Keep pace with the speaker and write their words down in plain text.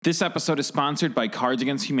This episode is sponsored by Cards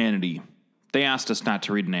Against Humanity. They asked us not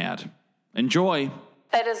to read an ad. Enjoy!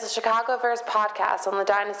 It is the Chicagoverse podcast on the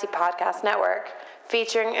Dynasty Podcast Network,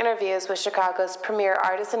 featuring interviews with Chicago's premier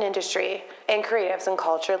artists and industry and creatives and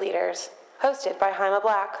culture leaders. Hosted by Jaime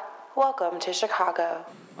Black. Welcome to Chicago.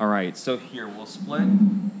 All right, so here, we'll split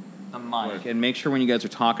the mic and make sure when you guys are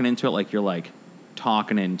talking into it, like you're like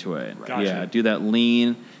talking into it. Gotcha. Yeah, do that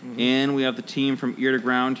lean in. We have the team from Ear to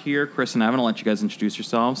Ground here. Chris and Evan, I'll let you guys introduce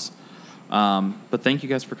yourselves. But thank you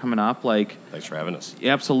guys for coming up. Thanks for having us.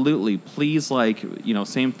 Absolutely. Please,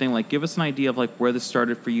 same thing. Give us an idea of where this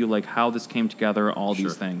started for you, how this came together, all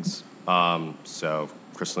these things. So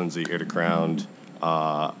Chris Lindsey, Ear to Ground.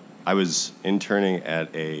 I was interning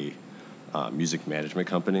at a music management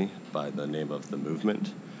company by the name of The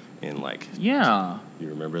Movement. Yeah. You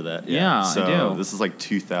remember that? Yeah, so I do. This is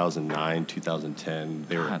 2009, 2010.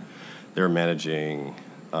 They were managing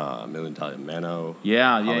Million Dollar Mano.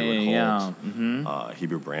 Yeah.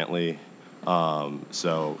 Hebrew Brantley.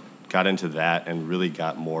 So got into that and really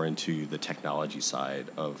got more into the technology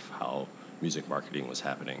side of how music marketing was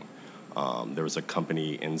happening. There was a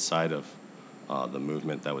company inside of The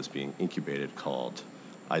Movement that was being incubated called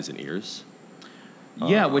Eyes and Ears.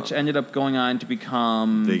 Yeah, which ended up going on to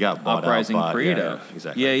become they got bought Uprising out by, Creative. Yeah,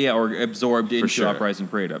 exactly. Yeah, or absorbed into sure. Uprising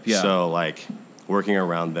Creative. Yeah. So working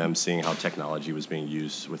around them, seeing how technology was being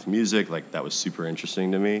used with music, that was super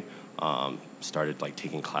interesting to me. Started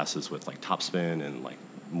taking classes with Topspin and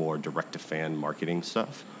more direct to fan marketing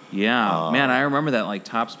stuff. Yeah, man, I remember that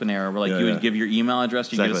Topspin era where you would give your email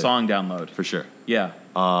address, you get a song download. For sure. Yeah.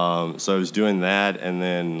 So I was doing that, and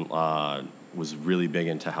then was really big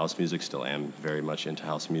into house music. Still am very much into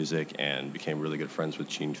house music, and became really good friends with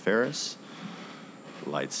Gene Ferris.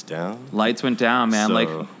 Lights down. Lights went down, man.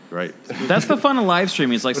 So, right. That's the fun of live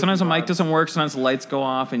streaming. It's sometimes the mic doesn't work, sometimes the lights go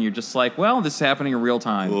off, and you're just well, this is happening in real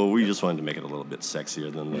time. Well, we just wanted to make it a little bit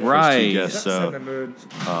sexier than the first two guests. So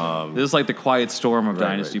this is the quiet storm of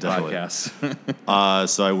Dynasty definitely. podcasts.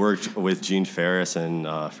 So I worked with Gene Ferris and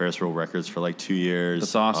Ferris Wheel Records for 2 years.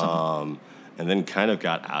 That's awesome. And then kind of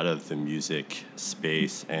got out of the music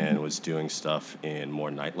space and was doing stuff in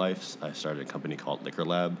more nightlife. I started a company called Liquor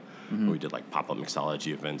Lab. We did pop-up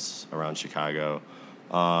mixology events around Chicago.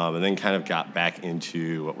 And then kind of got back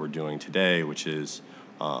into what we're doing today, which is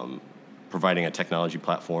providing a technology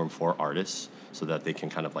platform for artists so that they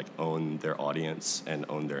can kind of own their audience and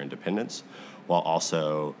own their independence, while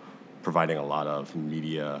also providing a lot of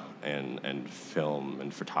media and film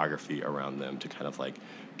and photography around them to kind of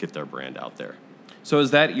get their brand out there. So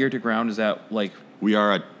is that Ear to Ground? Is that We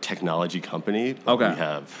are a technology company, but Okay. we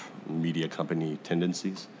have media company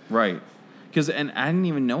tendencies. Right. And I didn't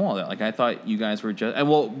even know all that. I thought you guys were just... And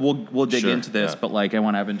we'll dig Sure, into this, yeah. but I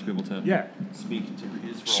want Evan to be able to Yeah. speak to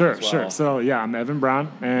his role Sure, as well. sure. So, I'm Evan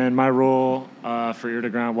Brown, and my role for Ear to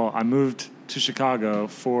Ground, I moved to Chicago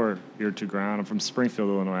for Ear to Ground. I'm from Springfield,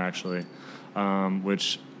 Illinois, actually,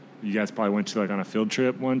 which you guys probably went to, on a field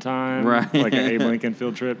trip one time. Right. An Abe Lincoln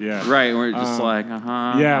field trip, yeah. Right, we're just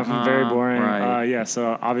very boring. Right.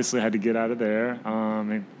 So obviously I had to get out of there.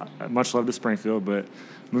 Much love to Springfield, but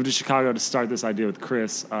moved to Chicago to start this idea with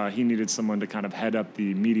Chris. He needed someone to kind of head up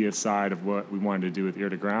the media side of what we wanted to do with Ear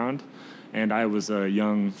to Ground. And I was a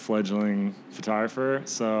young fledgling photographer,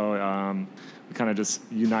 so we kind of just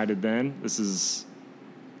united then. This is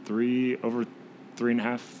over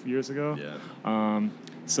 3.5 years ago. Yeah.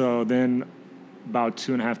 So then about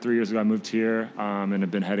 2.5, 3 years ago, I moved here and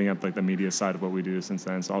have been heading up the media side of what we do since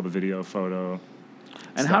then. So all the video, photo.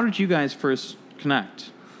 And stuff. how did you guys first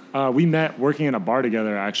connect? We met working in a bar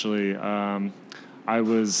together, actually. I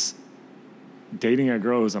was dating a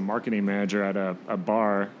girl who was a marketing manager at a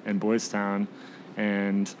bar in Boys Town,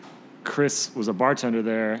 and Chris was a bartender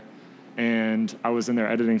there, and I was in there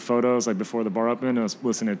editing photos before the bar opened. I was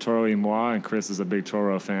listening to Toro y Moi, and Chris is a big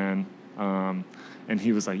Toro fan. And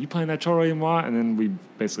he was like, "You playing that Toro y Moi?" And then we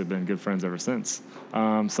basically been good friends ever since.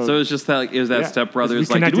 So it's just that Step Brothers.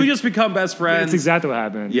 Did we just become best friends? That's exactly what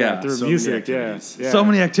happened. Yeah. Through So music. many Yeah. activities. Yeah. So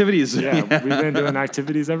many activities. Yeah, we've been doing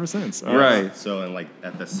activities ever since. Right. So and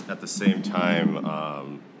at the same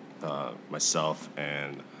time, myself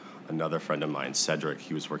and another friend of mine, Cedric,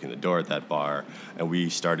 he was working the door at that bar, and we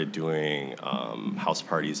started doing house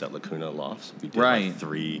parties at Lacuna Lofts. We did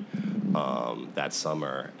 3 that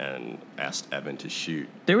summer, and asked Evan to shoot.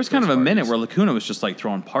 There was kind of a minute where Lacuna was just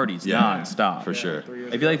throwing parties nonstop. For sure.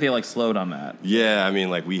 I feel like they slowed on that. Yeah, I mean,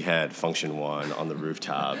 we had Function 1 on the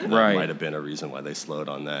rooftop. That Right. might have been a reason why they slowed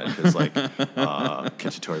on that, because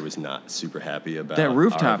Cacciatore was not super happy about That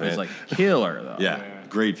rooftop our is event. killer though. Yeah,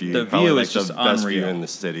 great view. The Probably view is just the best unreal. view in the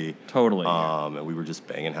city. Totally. And we were just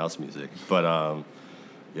banging house music. But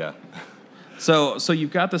Yeah. So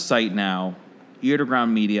you've got the site now, Ear to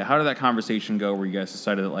Ground Media. How did that conversation go where you guys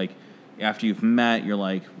decided that, like, after you've met, you're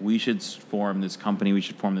like, we should form this company, we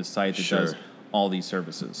should form this site that does all these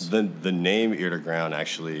services? The name Ear to Ground,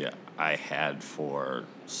 actually, I had for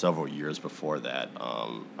several years before that.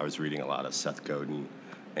 I was reading a lot of Seth Godin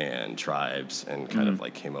and Tribes and kind of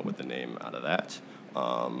like came up with the name out of that.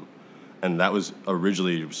 And that was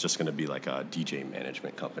originally, it was just going to be like a DJ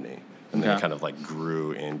management company. And then it kind of like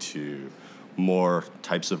grew into more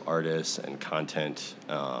types of artists and content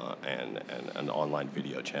and an online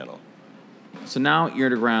video channel. So now Ear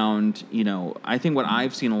to Ground, you know, I think what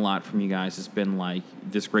I've seen a lot from you guys has been like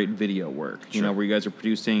this great video work, you know, where you guys are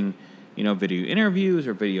producing, you know, video interviews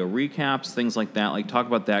or video recaps, things like that. Like, talk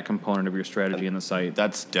about that component of your strategy in the site.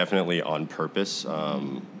 That's definitely on purpose.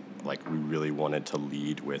 Like, we really wanted to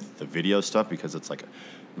lead with the video stuff because it's like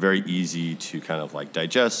very easy to kind of like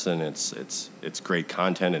digest, and it's great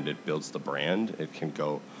content, and it builds the brand. It can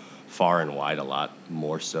go far and wide, a lot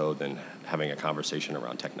more so than having a conversation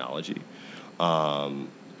around technology.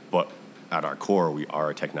 But at our core, we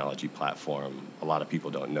are a technology platform. A lot of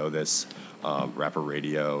people don't know this. Rapper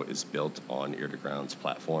Radio is built on Ear to Ground's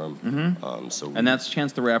platform. And that's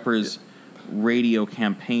Chance the Rapper's radio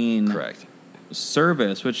campaign correct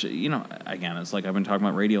service, which, you know, again, it's like I've been talking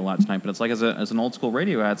about radio a lot tonight, but it's like as an old school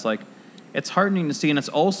radio ad, it's like it's heartening to see, and it's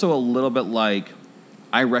also a little bit like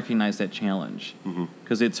I recognize that challenge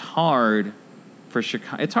because it's hard for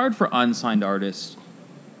Chicago. It's hard for unsigned artists,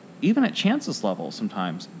 even at Chance's level,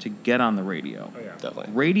 sometimes to get on the radio. Oh, yeah.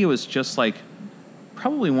 definitely. Radio is just like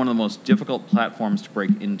probably one of the most difficult platforms to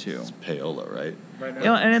break into. It's payola, right? Right now. You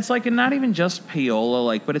know, and it's like, and not even just payola,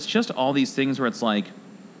 like, but it's just all these things where it's like,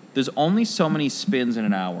 there's only so many spins in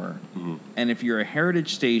an hour, and if you're a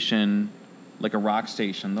heritage station, like a rock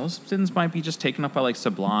station, those spins might be just taken up by like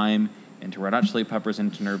Sublime, into Red Hot Chili Peppers,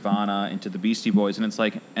 into Nirvana, into the Beastie Boys, and it's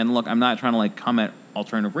like, and look, I'm not trying to like come at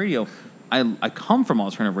alternative radio. I come from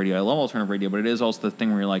alternative radio. I love alternative radio, but it is also the thing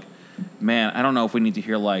where you're like, man, I don't know if we need to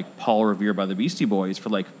hear like Paul Revere by the Beastie Boys for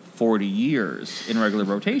like 40 years in regular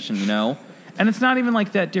rotation, you know? And it's not even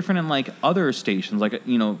like that different in like other stations. Like,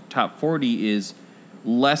 you know, Top 40 is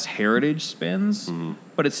less heritage spins,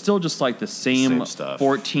 but it's still just like the same stuff.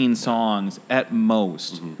 14 songs at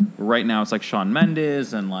most. Right now it's like Shawn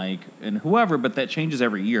Mendes and whoever, but that changes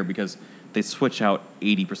every year because they switch out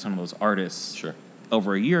 80% of those artists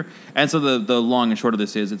over a year. And so the long and short of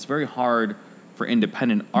this is it's very hard for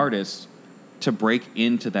independent artists to break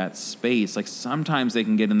into that space. Like, sometimes they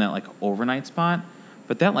can get in that like overnight spot,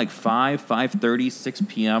 but that like 5:30, 6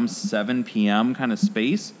 p.m., 7 p.m. kind of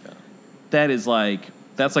space, that's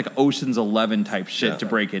like Ocean's 11 type shit to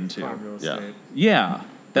break into. Yeah.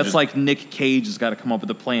 That's like Nick Cage has got to come up with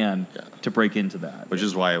a plan to break into that. Which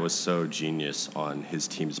is why it was so genius on his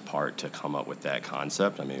team's part to come up with that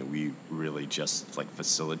concept. I mean, we really just like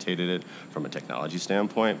facilitated it from a technology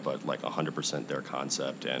standpoint, but like 100% their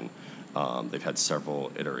concept. And they've had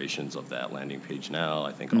several iterations of that landing page now.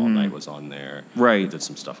 I think All Night was on there. Right. We did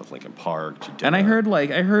some stuff with Linkin Park. And I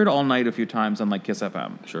heard All Night a few times on like Kiss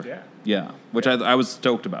FM. Sure. Yeah, which I was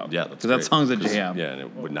stoked about. Yeah, that's because that song's a jam. Yeah, and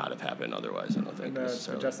it would not have happened otherwise, I don't think.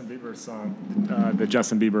 The Justin Bieber song, the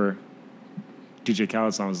Justin Bieber DJ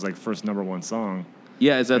Khaled song was like first #1 song.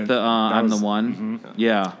 Yeah, is that I'm the One?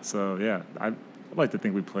 Yeah. So yeah, I'd like to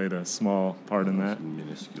think we played a small part in that.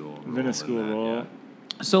 Minuscule role. Yeah.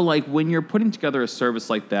 So like when you're putting together a service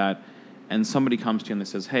like that, and somebody comes to you and they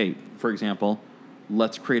says, "Hey, for example,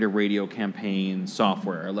 let's create a radio campaign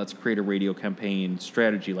software. Or let's create a radio campaign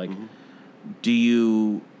strategy." Like, do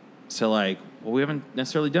you say like, "Well, we haven't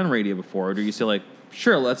necessarily done radio before," or do you say like,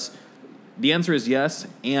 "Sure, let's"? The answer is yes,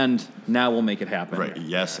 and now we'll make it happen. Right.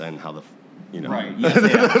 Yes, and how the. Right.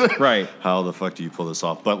 Yes, right. How the fuck do you pull this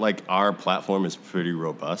off? But like our platform is pretty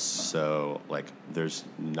robust, so like there's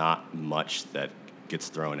not much that gets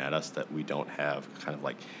thrown at us that we don't have kind of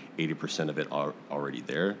like 80% of it already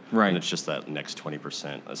there. Right. And it's just that next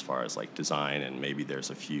 20% as far as like design, and maybe there's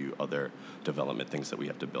a few other development things that we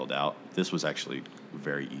have to build out. This was actually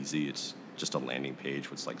very easy. It's just a landing page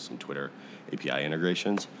with like some Twitter API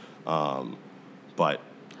integrations. But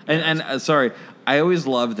sorry, I always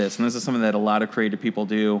love this, and this is something that a lot of creative people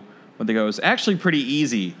do when they go, "It's actually pretty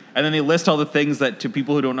easy," and then they list all the things that to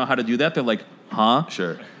people who don't know how to do that, they're like, "Huh?"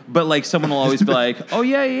 Sure. But like someone will always be like, "Oh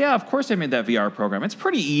yeah, of course I made that VR program. It's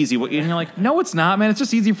pretty easy." And you're like, "No, it's not, man. It's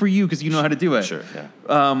just easy for you because you know how to do it." Sure.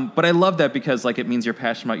 Yeah. But I love that because like it means you're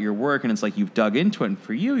passionate about your work, and it's like you've dug into it. And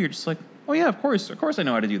for you, you're just like, "Oh yeah, of course I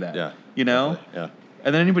know how to do that." Yeah. You know. Definitely. Yeah.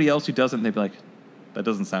 And then anybody else who doesn't, they'd be like, That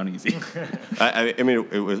doesn't sound easy. I mean,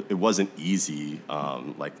 it wasn't easy.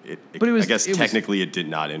 But I guess technically it did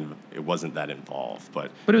not. It wasn't that involved, but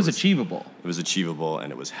it was achievable. It was achievable,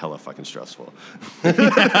 and it was hella fucking stressful. You're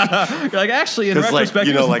like, actually, in retrospect,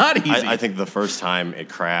 it was not easy. I think the first time it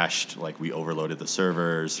crashed, like we overloaded the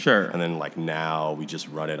servers. Sure. And then like now we just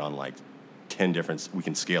run it on like 10 different. We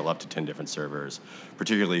can scale up to 10 different servers,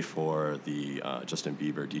 particularly for the Justin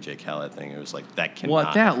Bieber DJ Khaled thing. It was like that cannot Well,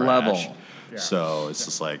 at that crash. level. Yeah. So it's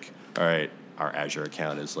just like, all right, our Azure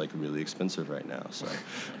account is like really expensive right now. So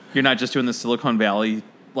You're not just doing the Silicon Valley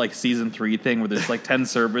like season 3 thing where there's like 10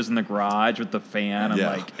 servers in the garage with the fan and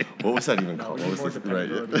like. What was that even called? What was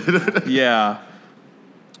Right. Yeah.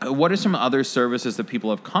 What are some other services that people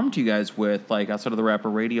have come to you guys with, like outside of the rapper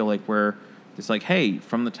radio, like where it's like, hey,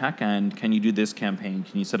 from the tech end, can you do this campaign?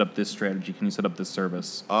 Can you set up this strategy? Can you set up this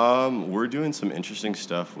service? We're doing some interesting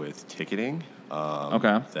stuff with ticketing.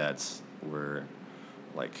 Okay. We're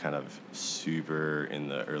like kind of super in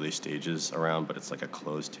the early stages around, but it's like a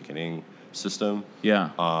closed ticketing system.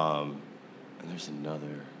 Yeah. And there's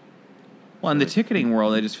another. Well, in the ticketing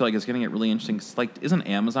world, I just feel like it's going to get really interesting. 'Cause, like, isn't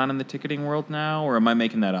Amazon in the ticketing world now, or am I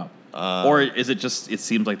making that up? Or is it just? It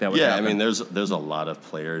seems like that would happen. I mean, there's a lot of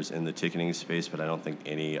players in the ticketing space, but I don't think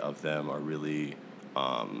any of them are really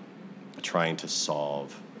trying to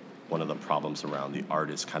solve one of the problems around the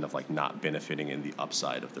artist kind of like not benefiting in the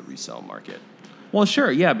upside of the resale market. Well,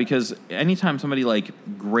 sure, yeah, because anytime somebody like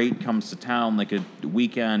great comes to town, like a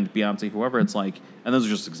Weekend, Beyonce, whoever, it's like, and those are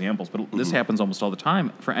just examples, but this happens almost all the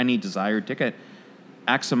time. For any desired ticket,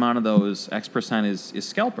 X amount of those, X% is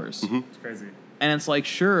scalpers. It's crazy. And it's like,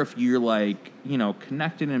 sure, if you're like,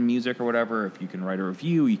 connected in music or whatever, if you can write a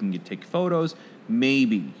review, you can take photos,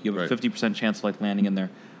 maybe you have a 50% chance of like landing in there.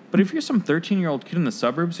 But if you're some 13-year-old kid in the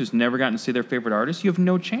suburbs who's never gotten to see their favorite artist, you have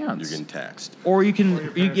no chance. You're getting taxed. Or you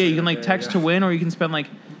can, you can like text to win, or you can spend like,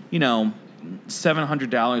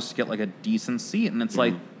 $700 to get like a decent seat, and it's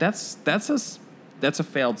like that's a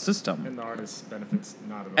failed system. And the artist benefits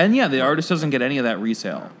not at all. And yeah, the artist doesn't get any of that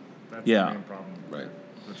resale. That's the main problem. Right.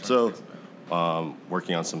 So,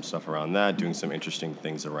 working on some stuff around that, doing some interesting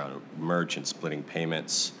things around merch and splitting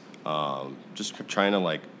payments, just trying to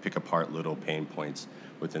like pick apart little pain points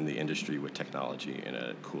within the industry with technology in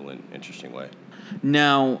a cool and interesting way.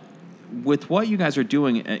 Now, with what you guys are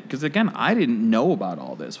doing, because again, I didn't know about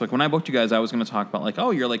all this. Like when I booked you guys, I was going to talk about like,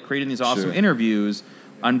 oh, you're like creating these awesome interviews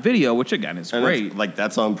on video, which again is great.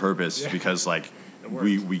 That's on purpose because like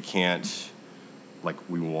we can't, like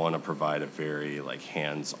we want to provide a very like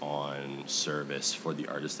hands-on service for the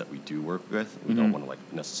artists that we do work with. We don't want to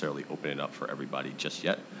like necessarily open it up for everybody just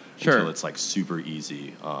yet until it's like super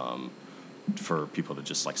easy for people to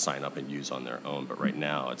just like sign up and use on their own. But right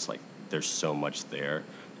now it's like there's so much there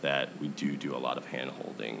that we do a lot of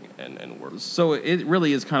hand-holding and work. So it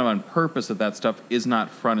really is kind of on purpose that stuff is not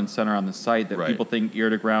front and center on the site, that people think Ear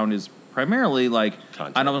to Ground is primarily like,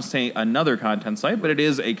 content. I don't want to say another content site, but it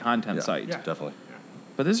is a content site. Yeah, definitely. Yeah.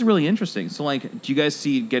 But this is really interesting. So like, do you guys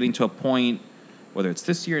see getting to a point, whether it's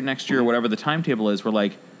this year, next year, or whatever the timetable is, where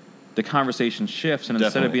like the conversation shifts, and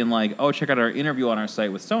instead of being like, oh, check out our interview on our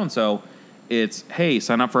site with so-and-so, it's, hey,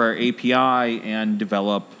 sign up for our API and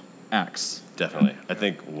develop X. Definitely. I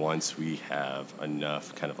think once we have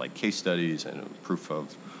enough kind of like case studies and proof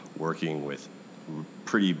of working with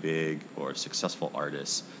pretty big or successful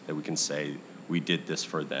artists that we can say we did this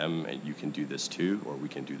for them and you can do this too, or we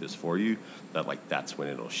can do this for you, that like that's when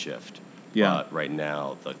it'll shift. Yeah. But right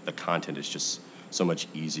now the content is just so much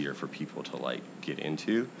easier for people to like get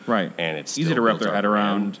into. Right. And it's easy to wrap their head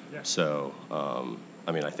around. Yeah. So,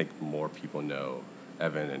 I mean, I think more people know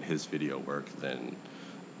Evan and his video work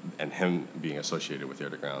and him being associated with Ear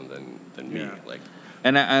to Ground than me. Like,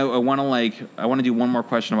 and I want to do one more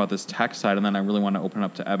question about this tech side, and then I really want to open it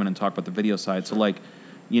up to Evan and talk about the video side. So like,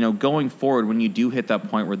 going forward, when you do hit that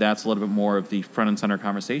point where that's a little bit more of the front and center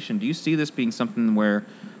conversation, do you see this being something where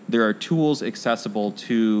there are tools accessible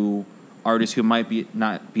to artists who might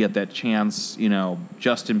not be at that chance,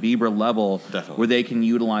 Justin Bieber level, Definitely. where they can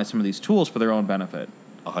utilize some of these tools for their own benefit?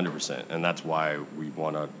 100%. And that's why we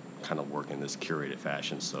want to kind of work in this curated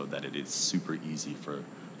fashion so that it is super easy for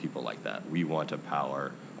people like that. We want to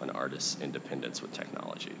power an artist's independence with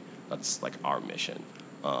technology. That's like our mission.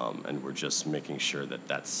 And we're just making sure that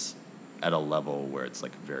that's at a level where it's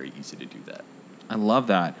like very easy to do that. I love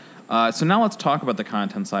that. So now let's talk about the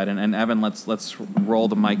content side, and Evan, let's roll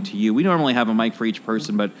the mic to you. We normally have a mic for each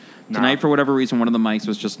person, but tonight, for whatever reason, one of the mics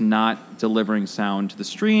was just not delivering sound to the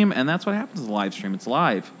stream, and that's what happens with a live stream. It's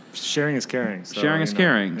live. Sharing is caring. So, Sharing is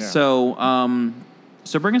caring. Yeah.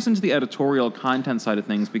 So bring us into the editorial content side of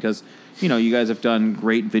things, because you guys have done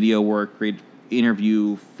great video work, great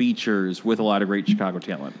interview features with a lot of great Chicago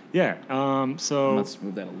talent. Yeah. So Let's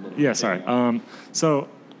move that a little. Yeah. Sorry. So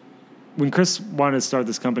when Chris wanted to start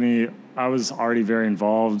this company, I was already very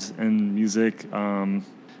involved in music, in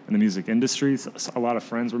the music industry. So a lot of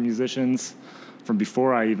friends were musicians from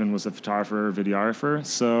before I even was a photographer, videographer.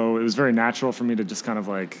 So it was very natural for me to just kind of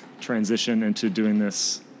like transition into doing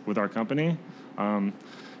this with our company.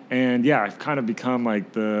 And yeah, I've kind of become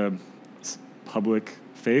like the public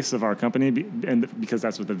face of our company, and because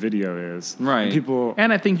that's what the video is. Right.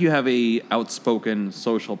 And I think you have a outspoken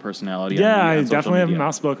social personality. Yeah, I social definitely have media. an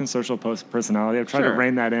outspoken social personality. I've tried to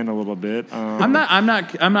rein that in a little bit. I'm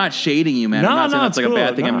not shading you, man. No, I'm not saying no, that's like it's a bad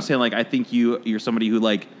cool. thing. No. I'm just saying like I think you're somebody who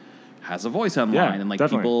like has a voice online, and like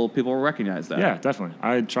definitely. people will recognize that. Yeah, definitely.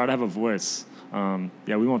 I try to have a voice. Yeah,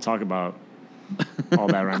 we won't talk about all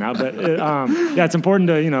that right now, but yeah, it's important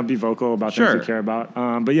to be vocal about things you care about.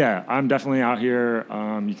 But yeah, I'm definitely out here.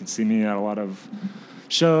 You can see me at a lot of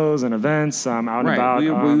shows and events. I'm out and about.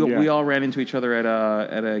 We all ran into each other at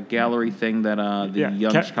a gallery thing that the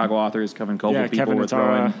young Chicago authors, Kevin Koval, people Kevin were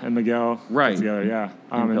throwing. and Miguel together. Yeah,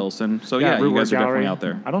 in Pilsen. So yeah, you guys are definitely out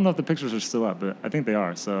there. I don't know if the pictures are still up, but I think they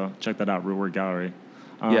are. So check that out, Root Word Gallery.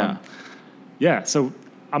 Yeah. So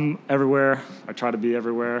I'm everywhere. I try to be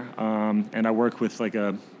everywhere, and I work with like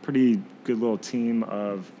a pretty good little team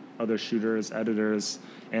of other shooters, editors,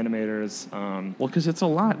 animators. Well, because it's a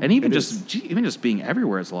lot, and even just being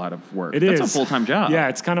everywhere is a lot of work. That's a full-time job. Yeah,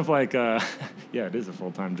 it's kind of like it is a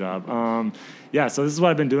full-time job. So this is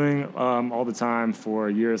what I've been doing all the time for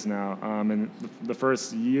years now. And the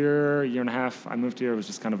first year and a half I moved here was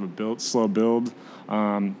just kind of a slow build,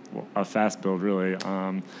 a fast build really,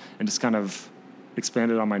 and just kind of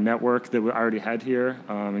expanded on my network that I already had here,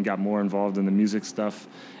 and got more involved in the music stuff,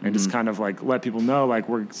 and just kind of like let people know like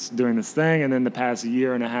we're doing this thing. And then the past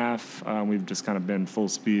year and a half, we've just kind of been full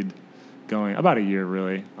speed going, about a year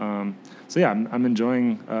really. So yeah, I'm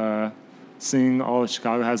enjoying seeing all that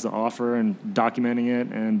Chicago has to offer and documenting it,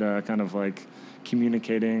 and kind of like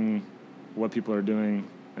communicating what people are doing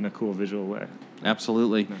in a cool visual way.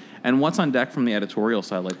 Absolutely. Yeah. And what's on deck from the editorial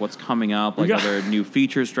side? Like, what's coming up? Like, are there new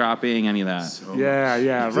features dropping? Any of that?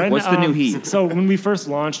 Yeah. Right. What's the new heat? So when we first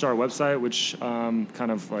launched our website, which kind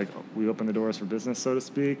of like we opened the doors for business, so to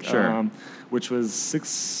speak. Sure. Which was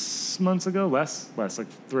 6 months ago, less, like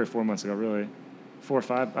 3 or 4 months ago, really, 4 or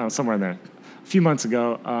 5, somewhere in there. A few months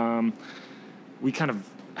ago, we kind of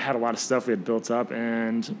had a lot of stuff we had built up,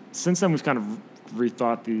 and since then we've kind of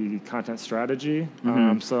rethought the content strategy.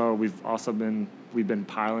 So we've been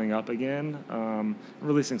piling up again,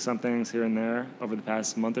 releasing some things here and there over the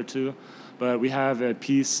past month or two. But we have a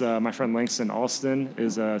piece, my friend Langston Alston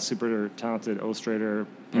is a super talented illustrator,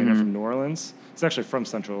 painter from New Orleans. He's actually from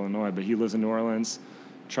Central Illinois, but he lives in New Orleans,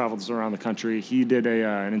 travels around the country. He did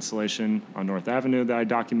an installation on North Avenue that I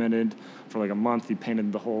documented for like a month. He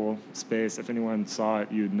painted the whole space. If anyone saw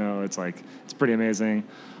it, you'd know it's pretty amazing.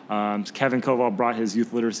 Kevin Koval brought his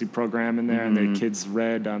youth literacy program in there, and the kids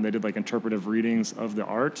read. They did like interpretive readings of the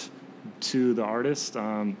art to the artist.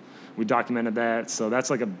 We documented that, so that's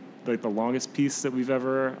like the longest piece that we've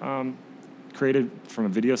ever created from a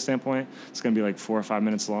video standpoint. It's going to be like 4 or 5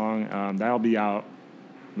 minutes long. That'll be out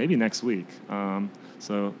maybe next week.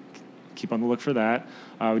 So keep on the look for that.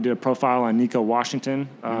 We did a profile on Nico Washington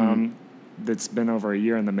that's been over a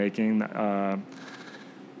year in the making.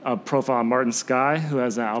 A profile on Martin Sky, who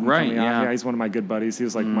has an album coming out. Yeah, he's one of my good buddies. He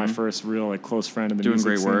was like my first real like close friend in the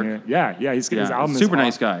music scene. Doing great work. Yeah. His album is super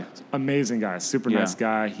nice guy. Amazing guy. Super nice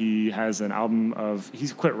guy. He has an album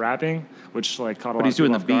he's quit rapping, which like caught a lot of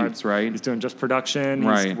people off guard. But he's doing the beats, right? He's doing just production.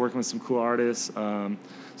 Right. He's working with some cool artists. So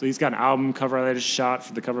he's got an album cover that I just shot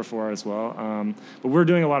for the cover for as well. But we're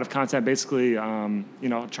doing a lot of content, basically, trying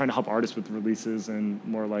to help artists with releases and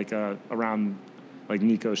more like around like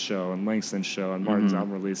Nico's show and Langston's show and Martin's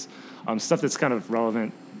album release. Stuff that's kind of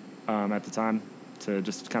relevant at the time to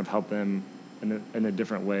just kind of help them in a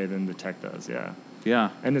different way than the tech does, Yeah,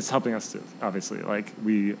 and it's helping us too, obviously. Like,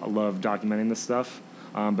 we love documenting this stuff,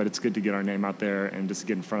 but it's good to get our name out there and just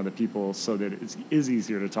get in front of the people so that it is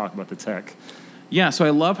easier to talk about the tech. Yeah, so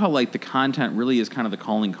I love how like the content really is kind of the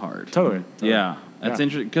calling card. Totally. Yeah, that's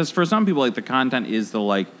interesting, because for some people like the content is the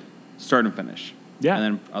like start and finish. Yeah.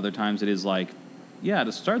 And then other times it is like,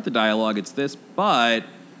 to start the dialogue it's this, but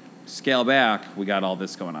scale back, we got all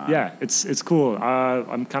this going on. Yeah, it's cool.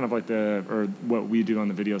 I'm kind of like what we do on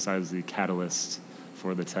the video side is the catalyst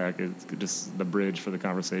for the tech. It's just the bridge for the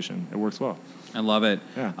conversation. It works well. I love it.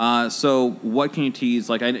 Yeah. So what can you tease?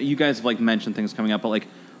 Like, you guys have like mentioned things coming up, but like,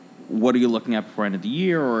 what are you looking at before end of the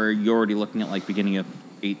year, or are you already looking at like beginning of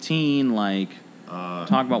 18? Like,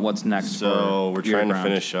 Talk about what's next. So we're trying to Year-round.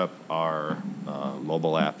 finish up our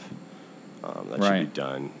mobile app. That should Right. be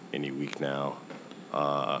done any week now.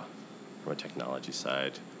 From a technology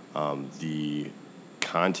side, the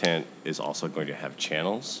content is also going to have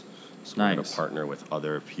channels. So we're going Nice. to partner with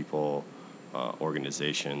other people,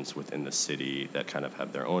 organizations within the city that kind of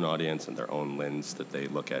have their own audience and their own lens that they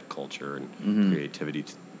look at culture and creativity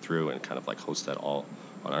through, and kind of like host that all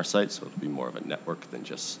on our site. So it'll be more of a network than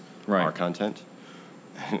just Right. our content.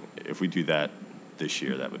 If we do that this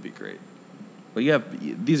year, that would be great. But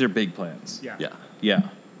these are big plans. Yeah. Yeah. Yeah.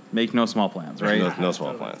 Make no small plans, right? No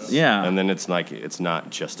small plans. Yeah. And then it's not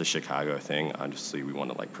just a Chicago thing. Obviously, we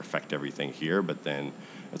want to like perfect everything here, but then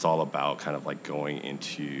it's all about kind of like going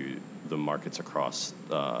into the markets across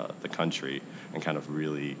the country and kind of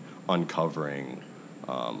really uncovering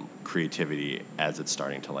creativity as it's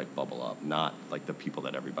starting to like bubble up. Not like the people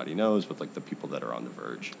that everybody knows, but like the people that are on the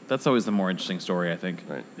verge. That's always the more interesting story, I think.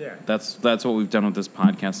 Right. Yeah. That's what we've done with this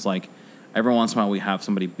podcast. Like, every once in a while we have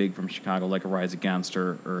somebody big from Chicago, like a Rise Against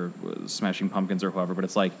or Smashing Pumpkins or whoever, but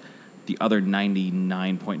it's like the other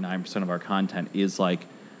 99.9% of our content is like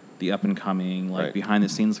the up and coming, like Right. behind the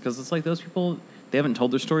scenes, because it's like those people, they haven't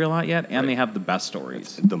told their story a lot yet, and Right. they have the best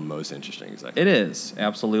stories. It's the most interesting, exactly. It is,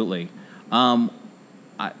 absolutely.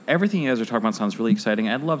 Everything you guys are talking about sounds really exciting.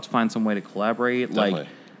 I'd love to find some way to collaborate, Definitely.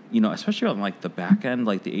 like, especially on like the back end,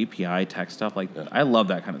 like the API tech stuff. Like, Yeah. I love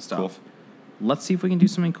that kind of stuff. Cool. Let's see if we can do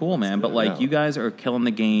something cool, man. But like, Yeah. you guys are killing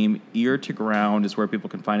the game. Ear to Ground is where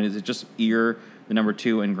people can find it. Is it just ear, the number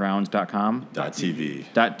 2, and grounds.com? .tv.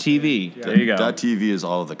 .tv. Yeah. There you go. .tv is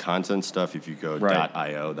all of the content stuff. If you go Right.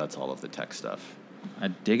 .io, that's all of the tech stuff. I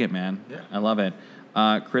dig it, man. Yeah. I love it.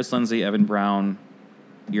 Chris, Lindsey, Evan Brown,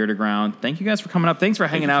 Ear to Ground. Thank you guys for coming up. Thanks for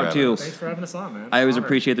hanging you for out, having too. us. Thanks for having us on, man. I always Honor.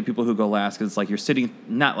 appreciate the people who go last, because it's like you're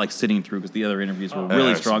not like sitting through, because the other interviews were really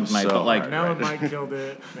Yeah, strong tonight, so but like, hard. Mel and Mike killed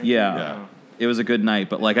it. Thank yeah, you. Yeah. it was a good night.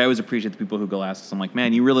 But like, I always appreciate the people who go last, because I'm like,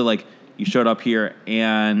 man, you really like, you showed up here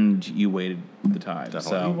and you waited the time.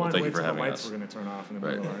 Definitely. We So wanted thank to you wait for till the having lights us. were going to turn off in the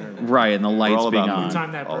Right. middle of our interview. right, and the We're lights all being about on. mood.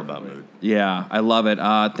 Time that All about perfectly. mood. Yeah, I love it.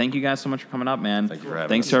 Thank you guys so much for coming up, man. Thank you for having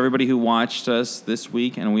Thanks us. to everybody who watched us this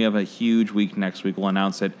week, and we have a huge week next week. We'll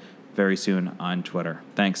announce it very soon on Twitter.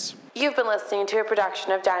 Thanks. You've been listening to a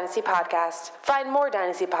production of Dynasty Podcast. Find more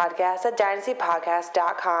Dynasty Podcasts at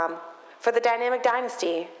dynastypodcast.com. For the Dynamic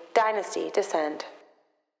Dynasty, Dynasty Descend.